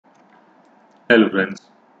Hello friends,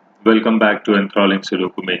 welcome back to enthralling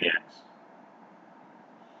SudokuManiacs.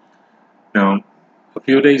 Now, a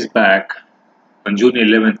few days back, on June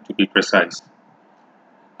 11th to be precise,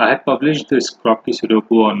 I had published this Kropki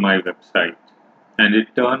Sudoku on my website, and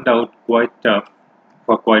it turned out quite tough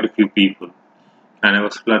for quite a few people, and I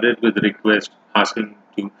was flooded with requests asking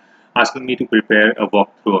me to prepare a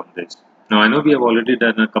walkthrough on this. Now I know we have already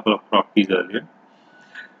done a couple of Kropkis earlier,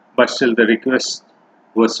 but still the requests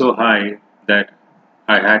were so high that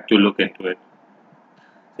I had to look into it.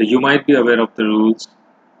 So you might be aware of the rules.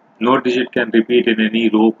 No digit can repeat in any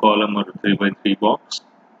row, column, or 3 by 3 box.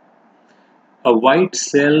 A white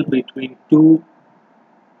cell between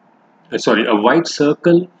a white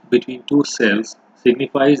circle between two cells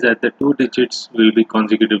signifies that the two digits will be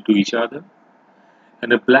consecutive to each other,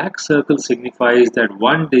 and a black circle signifies that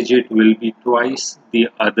one digit will be twice the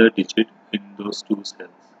other digit in those two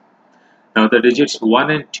cells. Now, the digits 1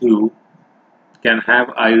 and 2 can have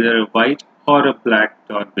either a white or a black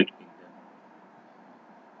dot between them,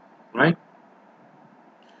 right?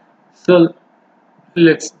 So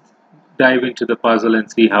let's dive into the puzzle and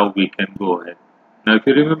see how we can go ahead. Now, if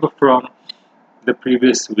you remember from the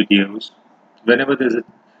previous videos, whenever there's a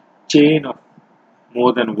chain of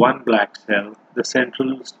more than one black cell, the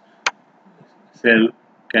central cell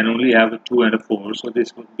can only have a 2 and a 4. So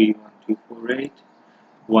this would be 1, 2, 4, 8,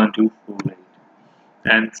 1, 2, 4, 8.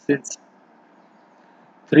 And since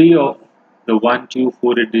 3 of the 1, 2,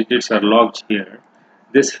 4, 8 digits are logged here,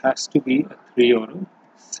 this has to be a 3 or a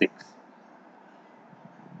 6.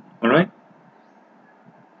 Alright?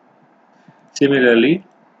 Similarly,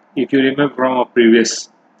 if you remember from a previous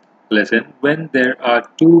lesson, when there are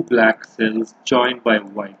two black cells joined by a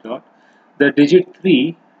white dot, the digit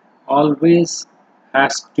 3 always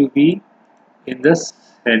has to be in the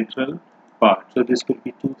central part. So this could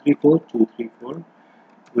be 2, 3, 4, 2, 3, 4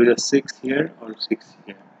 with a 6 here or 6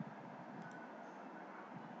 here.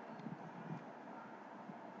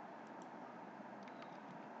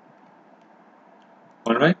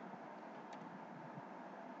 Alright?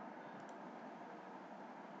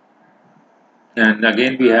 And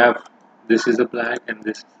again we have, this is a black and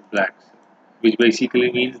this is a black, which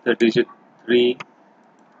basically means the digit 3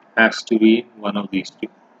 has to be in one of these two,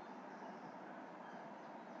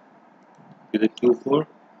 with a 2, 4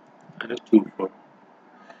 and a 2, 4.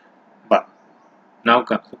 But now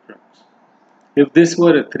comes the crux. If this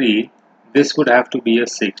were a 3, this would have to be a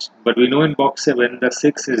 6. But we know in box 7 the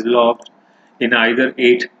 6 is logged in either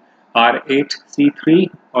R8C3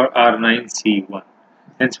 or R9C1.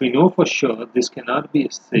 Hence we know for sure this cannot be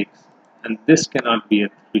a 6 and this cannot be a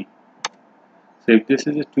 3. So if this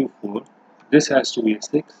is a 2, 4, this has to be a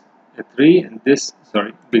 6, a 3, and this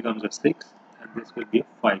becomes a 6, and this will be a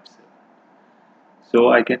 5, 7.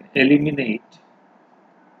 So I can eliminate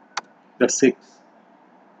the 6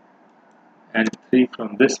 and 3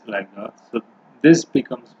 from this black dot. So this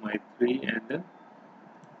becomes my 3 and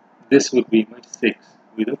this would be my 6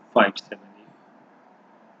 with a 5, 7 here.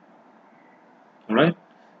 Alright?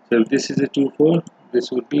 So if this is a 2, 4,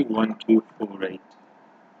 this would be 1, 2, 4, 8.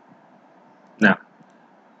 Now,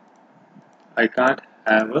 I can't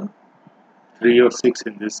have a 3 or 6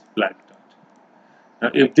 in this black dot.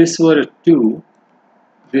 Now if this were a 2,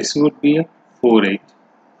 this would be a 4, 8.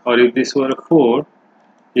 Or if this were a 4,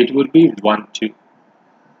 it would be 1, 2.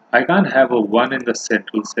 I can't have a 1 in the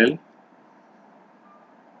central cell,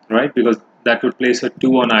 right? Because that would place a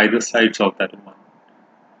 2 on either sides of that 1.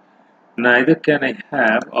 Neither can I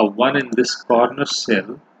have a 1 in this corner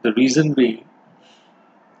cell. The reason being,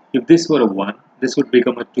 if this were a 1, this would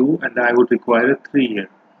become a 2 and I would require a 3 here,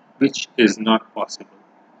 which is not possible.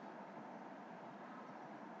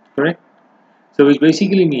 Correct? So which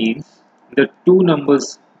basically means the two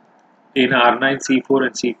numbers in R9, C4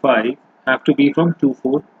 and C5 have to be from 2,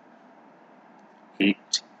 4,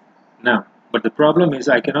 8. Now, but the problem is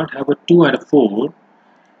I cannot have a 2 and a 4,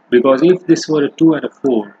 because if this were a 2 and a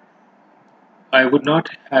 4, I would not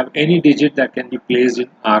have any digit that can be placed in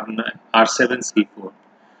R9, R7, C4.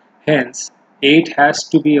 Hence, 8 has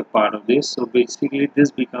to be a part of this. So basically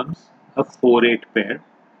this becomes a 4, 8 pair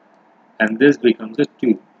and this becomes a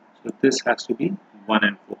 2. So this has to be 1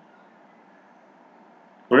 and 4.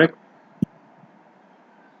 Correct?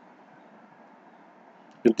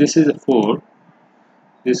 If this is a 4,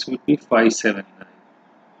 this would be 5, 7, 9.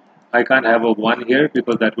 I can't have a 1 here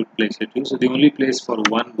because that would place a 2. So the only place for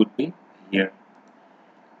 1 would be here.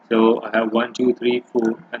 So I have 1, 2, 3,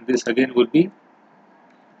 4, and this again would be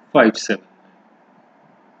 5, 7.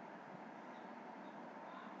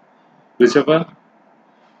 Whichever.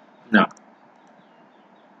 Now,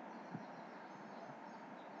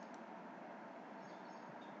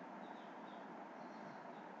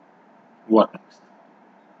 what next?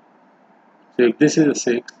 So if this is a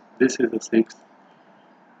 6, this is a 6,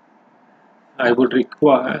 I would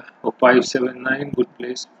require a 579 would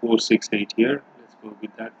place 468 here. Let's go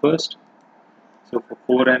with that first. So for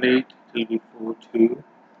 4 and 8 it will be 4, 2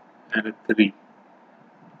 and a 3.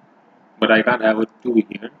 But I can't have a 2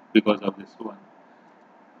 here because of this one.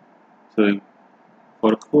 So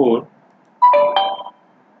for 4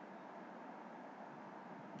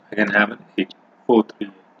 I can have an 8, 4, 3,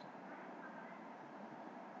 8.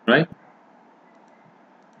 Right?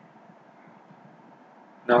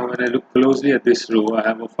 Now when I look closely at this row, I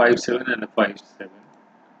have a 5, 7 and a 5, 7.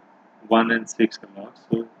 1 and 6 are lost.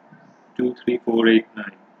 So 2, 3, 4, 8,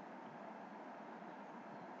 9.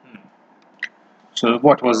 So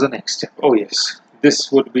what was the next step? Oh yes,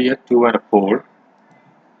 this would be a 2 and a 4.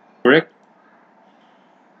 Correct?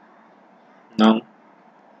 Now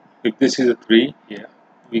if this is a 3, yeah,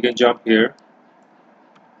 we can jump here,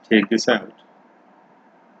 take this out.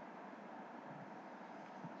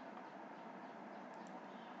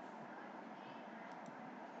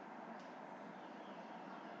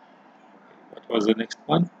 What was the next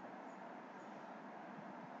one?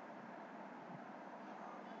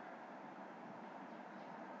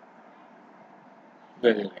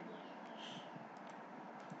 Very right.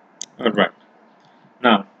 Alright.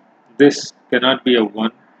 Now this cannot be a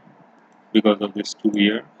 1 because of this 2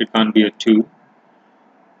 here. It can't be a 2.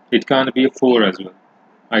 It can't be a 4 as well.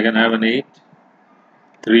 I can have an 8,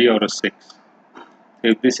 3 or a 6.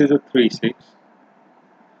 If this is a 3, 6,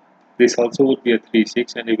 this also would be a 3,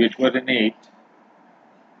 6, and if it were an 8,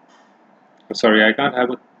 sorry, I can't have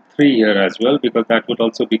a 3 here as well because that would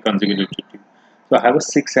also be consecutive to 2. So I have a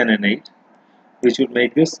 6 and an 8, which would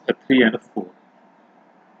make this a 3 and a 4.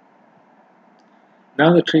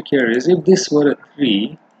 Now the trick here is if this were a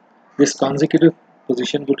 3, this consecutive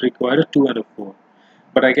position would require a 2 and a 4.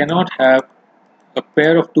 But I cannot have a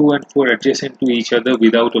pair of 2 and 4 adjacent to each other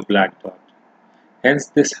without a black dot. Hence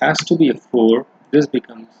this has to be a 4, this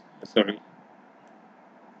becomes,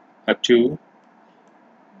 a 2,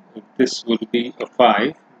 this would be a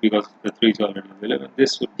 5 because the 3 is already available, and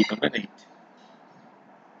this would become an 8.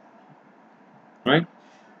 Right?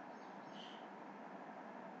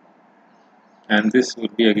 And this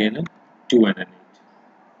would be again a 2 and an 8.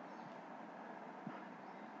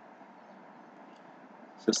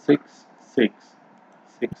 So 6, 6.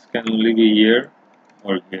 6 can only be here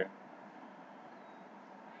or here.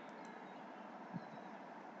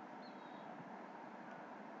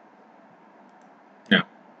 Now,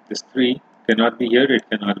 this 3 cannot be here, it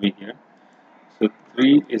cannot be here. So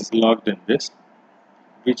 3 is locked in this,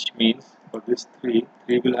 which means for this 3,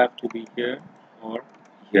 3 will have to be here or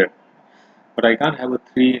here. But I can't have a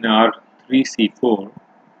 3 in R3C4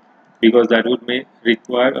 because that would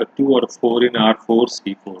require a 2 or a 4 in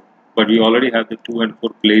R4C4. But we already have the 2 and 4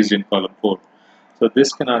 placed in column 4. So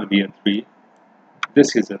this cannot be a 3.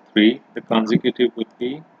 This is a 3. The consecutive would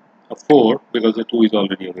be a 4 because the 2 is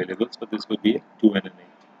already available. So this would be a 2 and an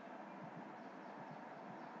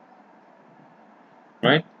 8.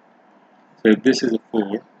 Right? So if this is a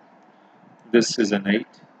 4, this is an 8,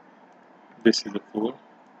 this is a 4,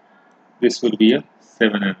 this will be a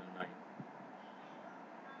 7 and a 9.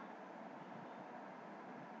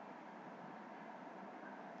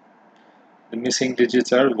 The missing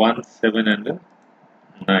digits are 1, 7 and a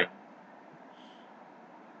 9.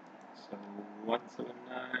 So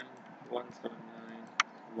 179, 179,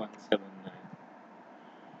 179.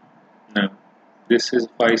 Now this is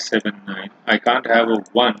 579. I can't have a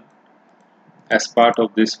 1 as part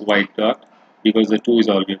of this white dot because the 2 is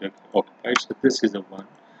already occupied. So this is a 1.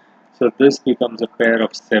 So this becomes a pair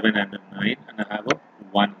of 7 and a 9, and I have a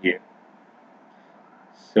 1 here.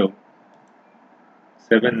 So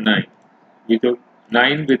 7, 9. With a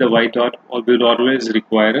 9 with a white dot will always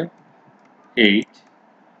require a 8,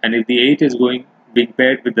 and if the 8 is being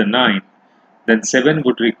paired with the 9, then 7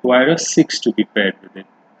 would require a 6 to be paired with it.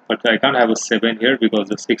 But I can't have a 7 here because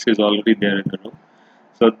the 6 is already there in the row.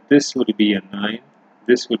 So this would be a 9,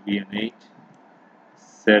 this would be an 8,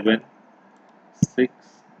 7, 6,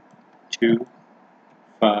 2,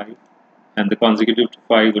 5, and the consecutive to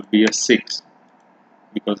 5 would be a 6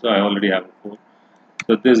 because I already have a 4.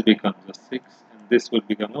 So this becomes a 6, and this would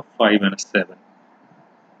become a 5 and a 7.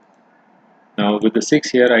 Now with the 6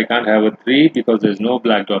 here, I can't have a 3 because there is no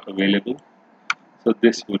black dot available. So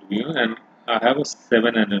this would be, and I have a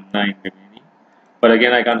 7 and a 9 remaining. But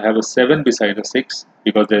again, I can't have a 7 beside a 6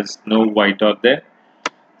 because there is no white dot there.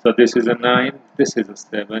 So this is a 9, this is a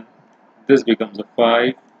 7, this becomes a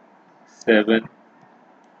 5, 7,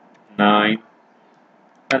 9,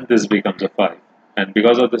 and this becomes a 5. And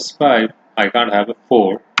because of this 5, I can't have a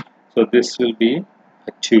 4. So this will be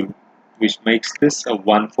a 2, which makes this a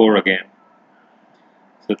 1-4 again.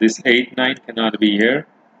 So this 8-9 cannot be here.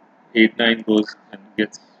 8-9 goes and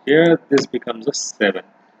gets here. This becomes a 7.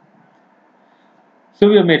 So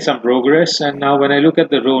we have made some progress, and now when I look at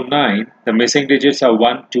the row 9, the missing digits are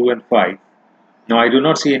 1, 2 and 5. Now I do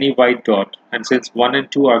not see any white dot, and since 1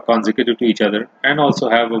 and 2 are consecutive to each other and also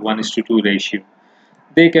have a 1:2 ratio,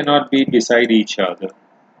 they cannot be beside each other.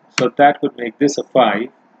 So that would make this a 5,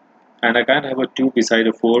 and I can't have a 2 beside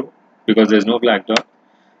a 4 because there's no black dot.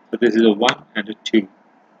 So this is a 1 and a 2,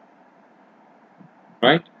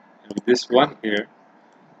 right? And with this 1 here,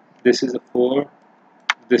 this is a 4,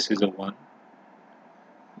 this is a 1.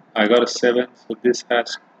 I got a 7, so this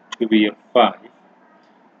has to be a 5.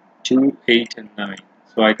 2, 8 and 9.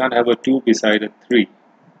 So I can't have a 2 beside a 3.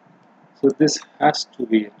 So this has to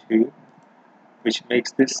be a 2, which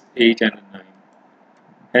makes this 8 and a 9.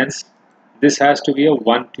 Hence, this has to be a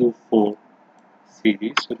 1, 2, 4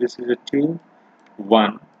 series. So this is a 2,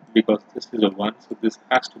 1, because this is a 1. So this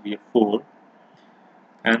has to be a 4.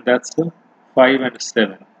 And that's a 5 and a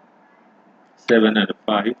 7. 7 and a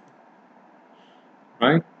 5.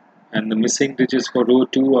 Right? And the missing digits for row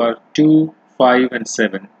 2 are 2, 5 and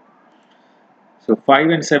 7. So 5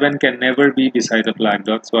 and 7 can never be beside a black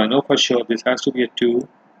dot. So I know for sure this has to be a 2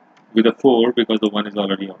 with a 4 because the 1 is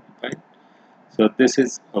already occupied. So this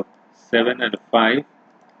is a 7 and a 5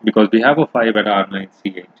 because we have a 5 at R9,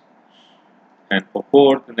 C8. And for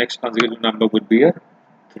 4, the next consecutive number would be a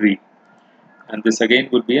 3. And this again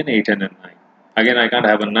would be an 8 and a 9. Again, I can't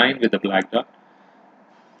have a 9 with a black dot.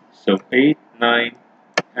 So 8, 9,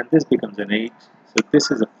 and this becomes an 8. So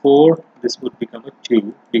this is a 4, this would become a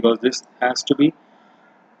 2 because this has to be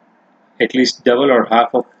at least double or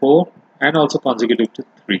half of 4 and also consecutive to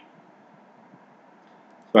 3.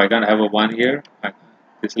 So I can't have a 1 here,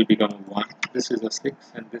 this will become a 1, this is a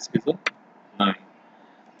 6 and this is a 9.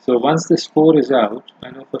 So once this 4 is out,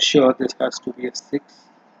 I know for sure this has to be a 6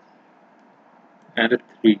 and a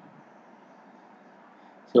 3.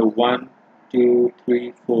 So 1, 2,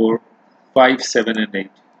 3, 4, 5, 7 and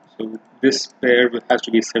 8. So this pair has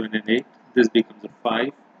to be 7 and 8. This becomes a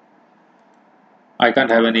 5. I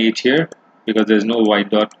can't have an 8 here because there's no white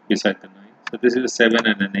dot beside the 9. So this is a 7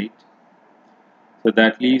 and an 8. So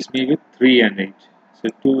that leaves me with 3 and 8. So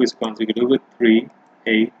 2 is consecutive with 3,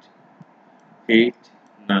 8, 8,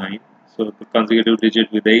 9. So the consecutive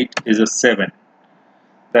digit with 8 is a 7.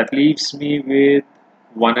 That leaves me with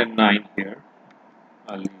 1 and 9 here.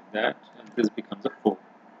 I'll leave that, and this becomes a 4.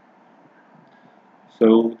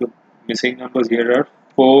 So the missing numbers here are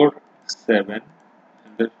 4, 7,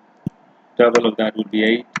 and the double of that would be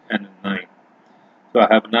 8 and 9. So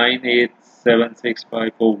I have 9, 8, 7, 6,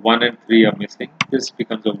 5, 4, 1 and 3 are missing. This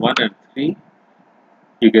becomes a 1 and 3.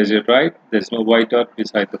 You guessed it right, there's no white dot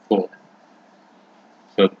beside the 4.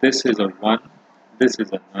 So this is a 1, this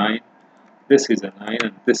is a 9, this is a 9,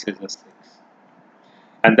 and this is a 6.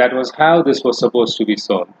 And that was how this was supposed to be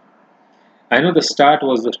solved. I know the start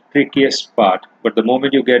was the trickiest part, but the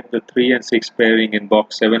moment you get the 3 and 6 pairing in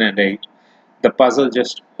box 7 and 8, the puzzle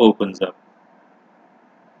just opens up.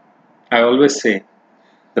 I always say,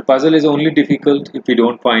 the puzzle is only difficult if you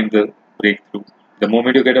don't find the breakthrough. The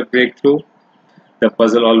moment you get a breakthrough, the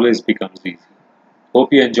puzzle always becomes easy.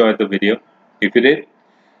 Hope you enjoyed the video. If you did,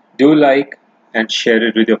 do like and share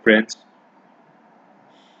it with your friends.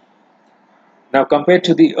 Now compared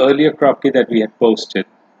to the earlier Kropki that we had posted,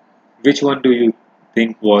 which one do you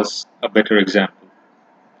think was a better example?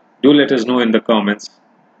 Do let us know in the comments.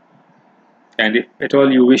 And if at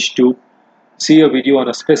all you wish to see a video on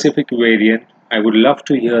a specific variant, I would love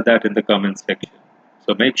to hear that in the comment section.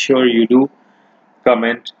 So make sure you do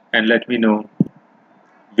comment and let me know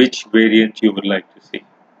which variant you would like to see.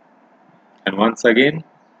 And once again,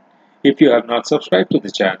 if you have not subscribed to the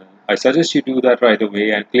channel, I suggest you do that right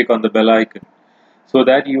away and click on the bell icon so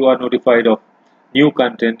that you are notified of new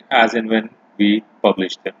content as and when we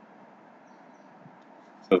publish them.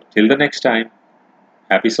 So till the next time,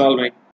 happy solving!